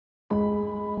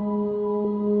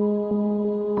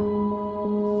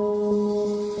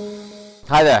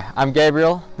Hi there, I'm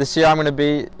Gabriel. This year I'm going to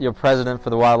be your president for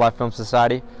the Wildlife Film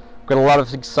Society. We've got a lot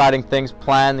of exciting things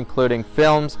planned, including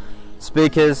films,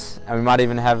 speakers, and we might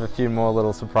even have a few more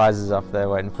little surprises up there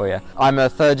waiting for you. I'm a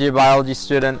third-year biology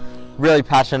student, really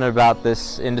passionate about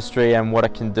this industry and what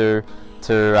it can do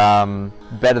to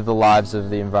better the lives of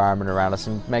the environment around us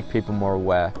and make people more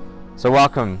aware. So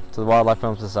welcome to the Wildlife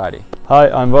Film Society. Hi,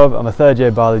 I'm Rob. I'm a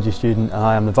third-year biology student and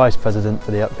I am the Vice President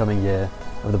for the upcoming year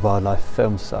of the Wildlife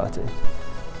Film Society.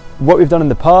 What we've done in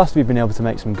the past, we've been able to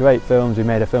make some great films. We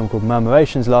made a film called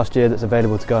Murmurations last year that's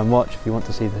available to go and watch if you want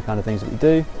to see the kind of things that we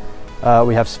do.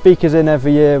 We have speakers in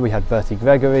every year. We had Bertie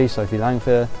Gregory, Sophie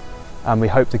Langfear, and we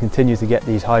hope to continue to get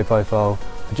these high-profile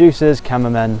producers,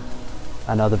 cameramen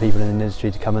and other people in the industry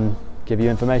to come and give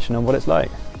you information on what it's like.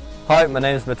 Hi, my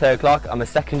name is Matteo Clark. I'm a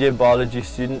second-year biology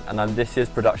student and I'm this year's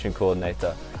production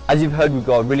coordinator. As you've heard, we've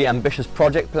got a really ambitious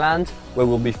project planned where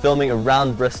we'll be filming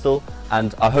around Bristol,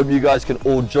 and I hope you guys can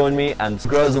all join me and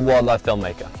grow as a wildlife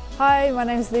filmmaker. Hi, my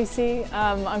name is Lucy.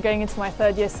 I'm going into my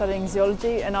third year studying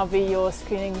zoology and I'll be your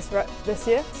screenings rep this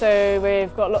year. So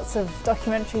we've got lots of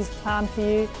documentaries planned for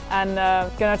you and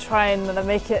going to try and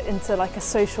make it into like a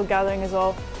social gathering as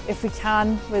well, if we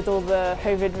can, with all the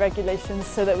COVID regulations,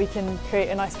 so that we can create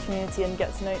a nice community and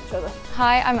get to know each other.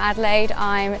 Hi, I'm Adelaide.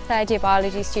 I'm a third year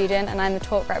biology student and I'm the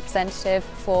talk representative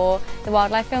for the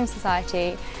Wildlife Film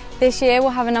Society. This year we'll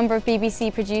have a number of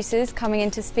BBC producers coming in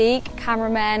to speak,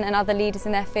 cameramen and other leaders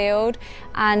in their field,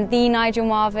 and the Nigel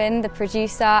Marvin, the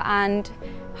producer, and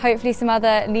hopefully some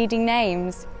other leading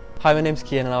names. Hi, my name's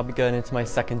Kian and I'll be going into my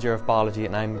second year of biology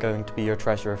and I'm going to be your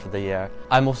treasurer for the year.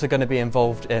 I'm also going to be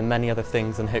involved in many other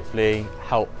things and hopefully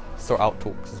help sort out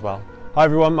talks as well. Hi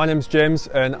everyone, my name's James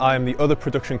and I'm the other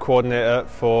production coordinator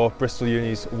for Bristol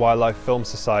Uni's Wildlife Film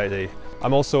Society.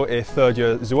 I'm also a third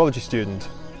year zoology student.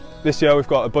 This year we've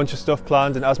got a bunch of stuff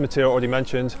planned, and as Matteo already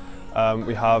mentioned,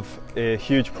 we have a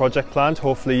huge project planned.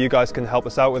 Hopefully you guys can help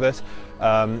us out with it.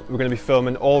 We're going to be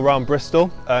filming all around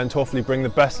Bristol and hopefully bring the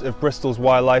best of Bristol's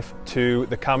wildlife to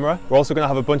the camera. We're also going to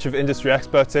have a bunch of industry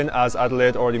experts in, as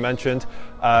Adelaide already mentioned,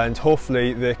 and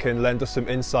hopefully they can lend us some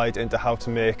insight into how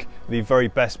to make the very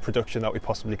best production that we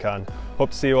possibly can. Hope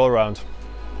to see you all around.